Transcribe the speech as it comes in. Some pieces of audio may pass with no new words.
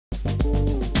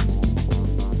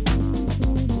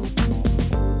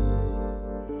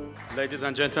Ladies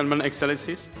and gentlemen,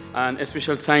 excellencies, and a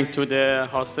special thanks to the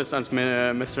hostess and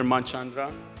Mr. Manchandra.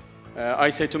 I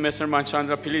say to Mr.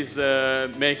 Manchandra, please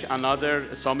make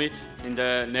another summit in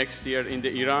the next year in the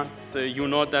Iran. You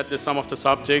know that some of the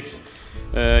subjects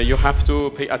you have to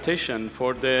pay attention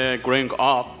for the growing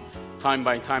up time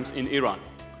by times in Iran.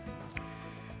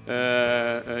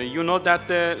 You know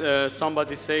that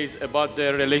somebody says about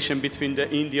the relation between the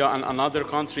India and another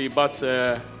country, but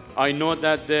I know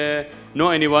that no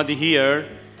anybody here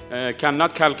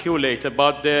cannot calculate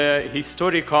about the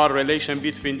historical relation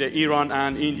between the Iran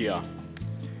and India.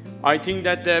 I think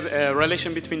that the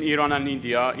relation between Iran and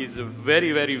India is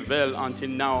very, very well until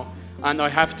now. And I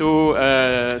have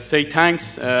to say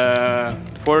thanks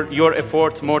for your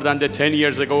efforts more than 10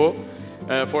 years ago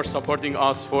for supporting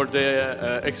us for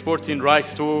the exporting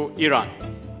rice to Iran.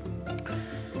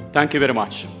 Thank you very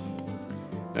much.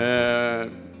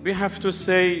 We have to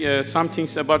say some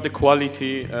things about the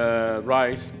quality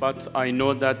rice, but I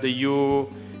know that you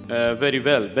very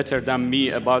well, better than me,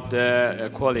 about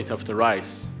the quality of the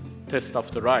rice, taste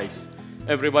of the rice.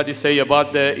 Everybody say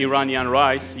about the Iranian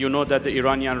rice. You know that the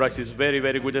Iranian rice is very,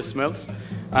 very good smells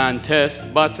and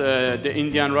taste, but the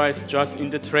Indian rice just in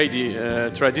the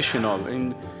traditional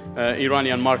in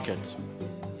Iranian market.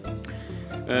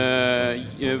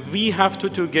 We have to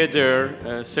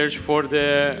together search for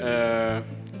the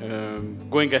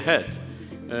going ahead.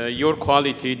 Your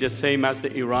quality the same as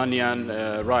the Iranian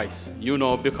rice. You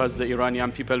know, because the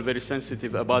Iranian people very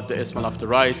sensitive about the smell of the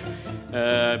rice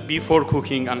before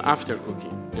cooking and after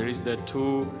cooking. There is the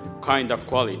two kind of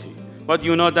quality. But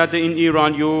you know that in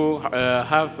Iran you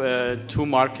have two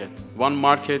markets. One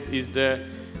market is the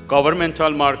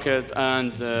governmental market,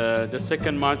 and the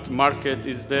second market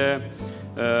is the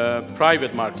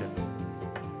private market.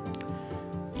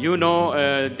 You know,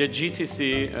 the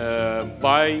GTC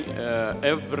buy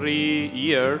every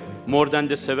year more than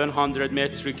 700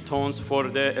 metric tons for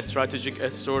the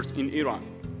strategic stores in Iran.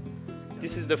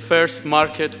 This is the first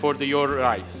market for your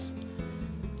rice.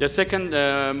 The second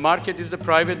market is the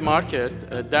private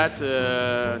market that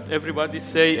everybody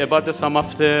say about some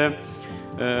of the,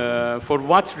 for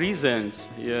what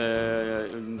reasons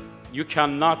you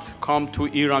cannot come to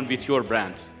Iran with your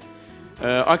brand.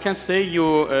 I can say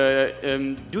you,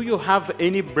 do you have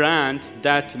any brand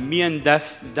that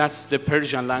that's the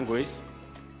Persian language?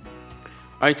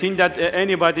 I think that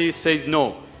anybody says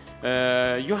no.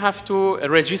 You have to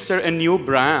register a new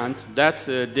brand that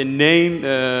the name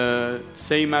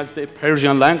same as the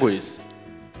Persian language.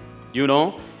 You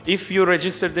know, if you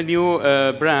register the new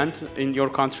brand in your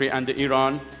country and the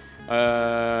Iran,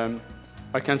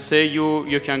 I can say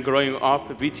you can growing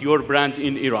up with your brand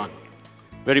in Iran.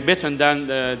 Very better than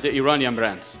the Iranian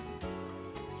brands.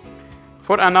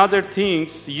 For another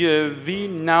things, we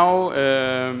know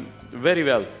very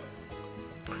well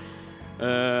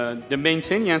the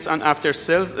maintenance and after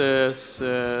sales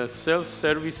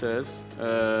services.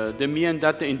 They mean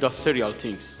that the industrial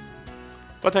things.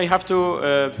 But I have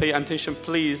to pay attention,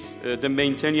 please. The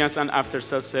maintenance and after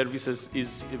sales services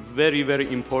is very,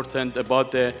 very important about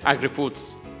the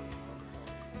agri-foods.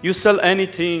 You sell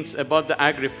anything about the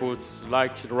agri-foods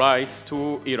like rice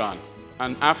to Iran,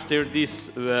 and after this,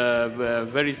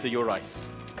 where is your rice?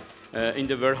 In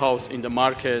the warehouse, in the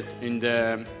market, in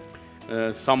the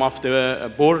some of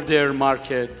the border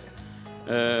market.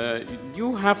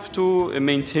 You have to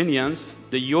maintenance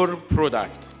your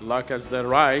product, like as the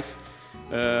rice,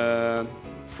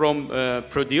 from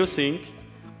producing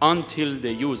until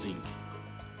the using.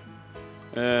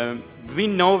 We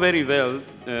know very well.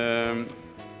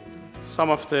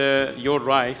 Some of your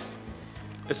rice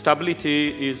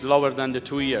stability is lower than the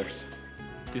 2 years.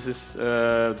 This is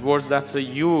words that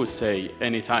you say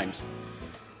any times.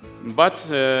 But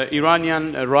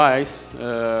Iranian rice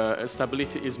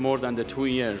stability is more than the 2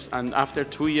 years, and after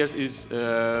 2 years is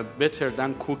better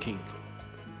than cooking.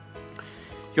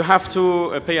 You have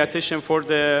to pay attention for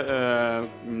the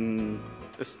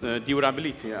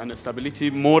durability and stability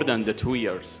more than the 2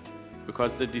 years.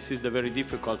 Because this is very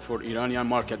difficult for Iranian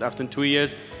market. After 2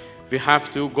 years, we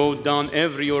have to go down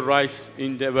every your rice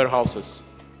in the warehouses.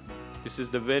 This is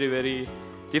very, very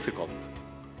difficult.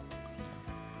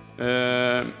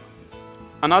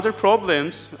 Another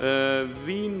problems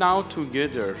we now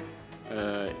together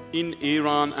in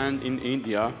Iran and in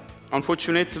India.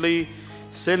 Unfortunately,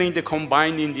 selling the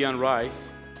combined Indian rice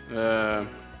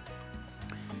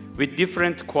with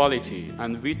different quality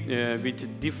and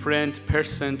with different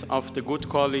percent of the good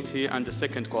quality and the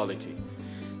second quality.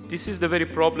 This is the very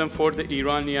problem for the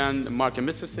Iranian market.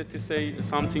 Mr. Sethi say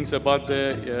some things about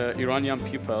the Iranian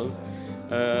people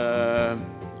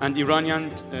and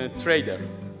Iranian trader.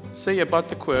 say about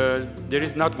there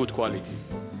is not good quality.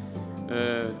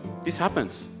 This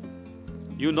happens.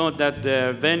 You know that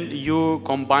when you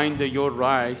combine your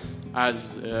rice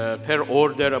as per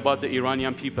order about the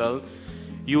Iranian people,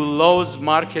 you lose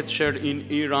market share in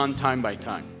Iran time by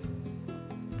time.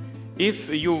 If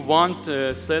you want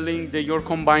selling your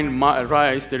combined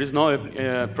rice, there is no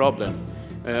problem.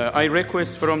 I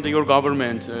request from your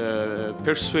government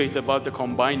persuade about the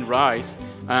combined rice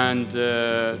and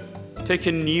take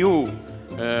a new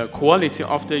quality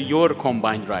of your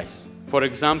combined rice. For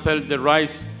example, the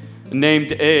rice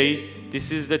named A,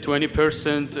 this is the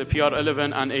 20%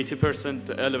 PR11 and 80%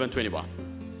 1121.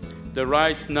 The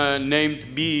rice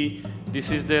named B,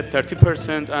 this is the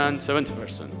 30% and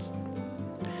 70%.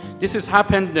 This has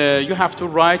happened, you have to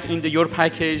write in your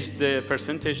package the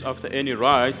percentage of any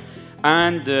rice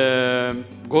and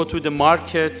go to the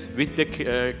market with the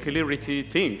clarity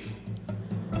things.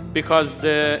 Because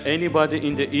anybody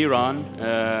in Iran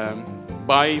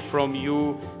buy from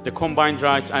you the combined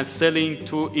rice and selling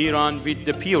to Iran with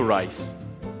the pure rice.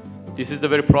 This is the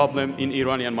very problem in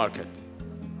Iranian market.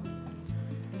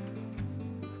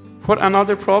 For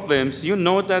another problems, you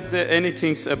know that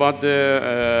anything about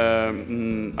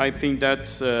I think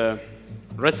that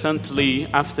recently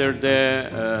after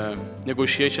the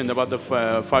negotiation about the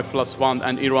 5+1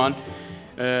 and Iran,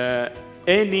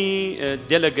 any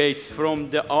delegates from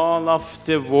all of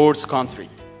the world's country,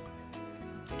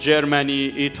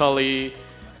 Germany, Italy,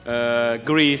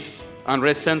 Greece, and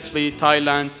recently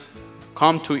Thailand,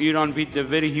 come to Iran with the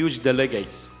very huge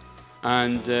delegates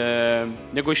and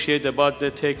negotiate about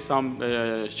take some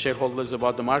shareholders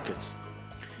about the markets.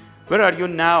 Where are you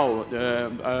now?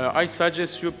 I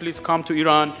suggest you please come to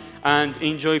Iran and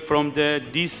enjoy from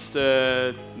this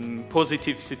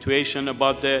positive situation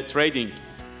about the trading.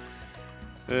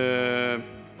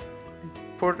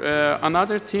 For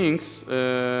another things,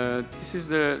 this is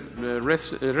the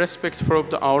respect from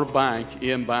our bank,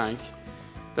 EM Bank,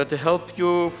 that help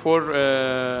you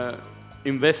for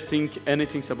investing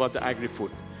anything about the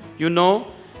agri-food. You know,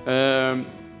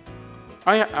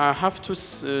 I have to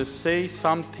say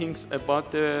some things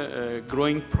about the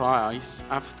growing price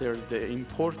after the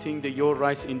importing your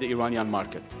rice in the Iranian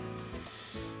market.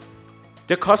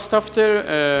 The cost of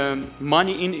the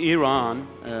money in Iran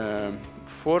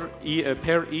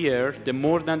per year,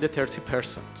 more than the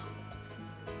 30%.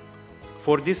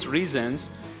 For these reasons,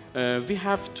 we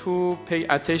have to pay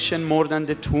attention more than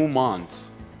the 2 months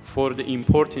for the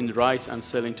importing rice and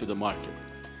selling to the market.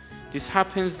 This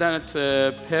happens that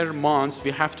per month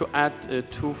we have to add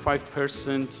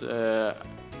 2-5%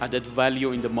 added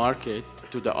value in the market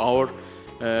to our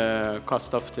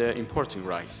cost of the importing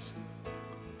rice.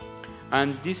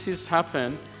 And this is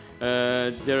happen.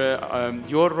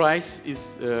 Your rice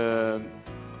is,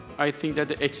 I think,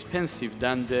 that expensive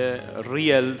than the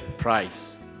real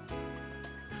price.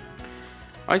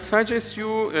 I suggest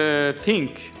you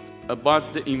think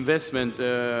about the investment.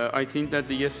 I think that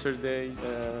yesterday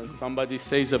somebody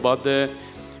says about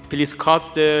please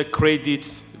cut the credit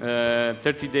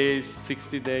 30 days,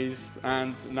 60 days,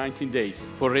 and 19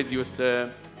 days for reduce the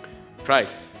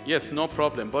price. Yes, no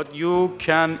problem, but you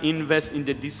can invest in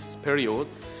this period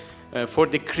for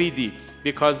the credit,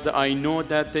 because I know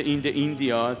that in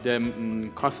India the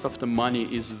cost of the money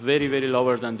is very, very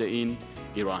lower than in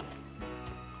Iran.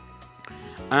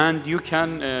 And you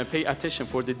can pay attention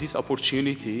for this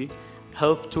opportunity,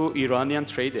 help to Iranian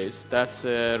traders that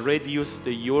reduce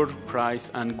your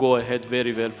price and go ahead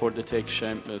very well for the take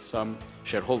some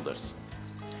shareholders.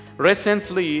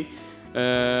 Recently,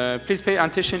 please pay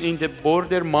attention in the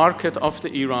border market of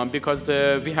Iran, because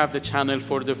we have the channel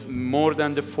for more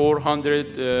than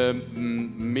 400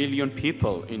 million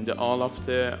people in all of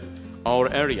our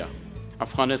area,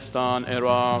 Afghanistan,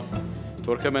 Iraq,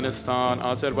 Turkmenistan,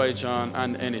 Azerbaijan,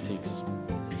 and anything.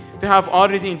 We have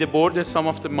already in the border some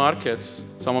of the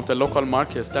markets, some of the local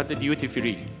markets, that the duty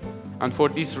free. And for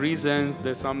these reasons,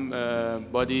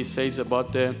 somebody says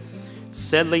about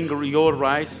selling your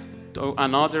rice to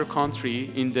another country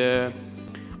in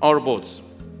our boats.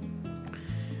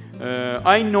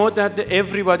 I know that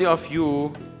everybody of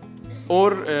you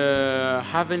or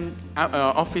have an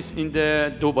office in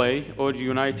Dubai or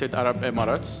United Arab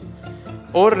Emirates,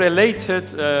 or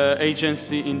related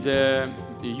agency in the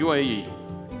UAE.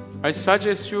 I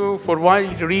suggest you, for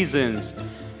wide reasons,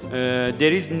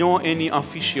 there is no any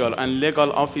official and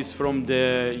legal office from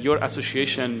your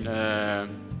association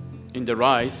in the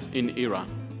rice in Iran.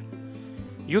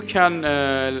 You can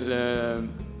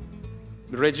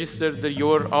register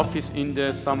your office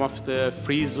in some of the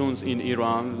free zones in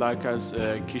Iran, like as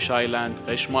Kish Island,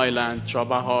 Eshtad Island,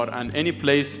 Chabahar, and any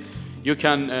place You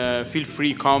can feel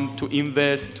free, come to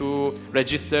invest, to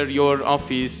register your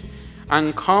office,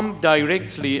 and come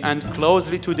directly and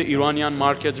closely to the Iranian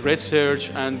market, research,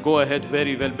 and go ahead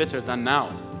very well, better than now.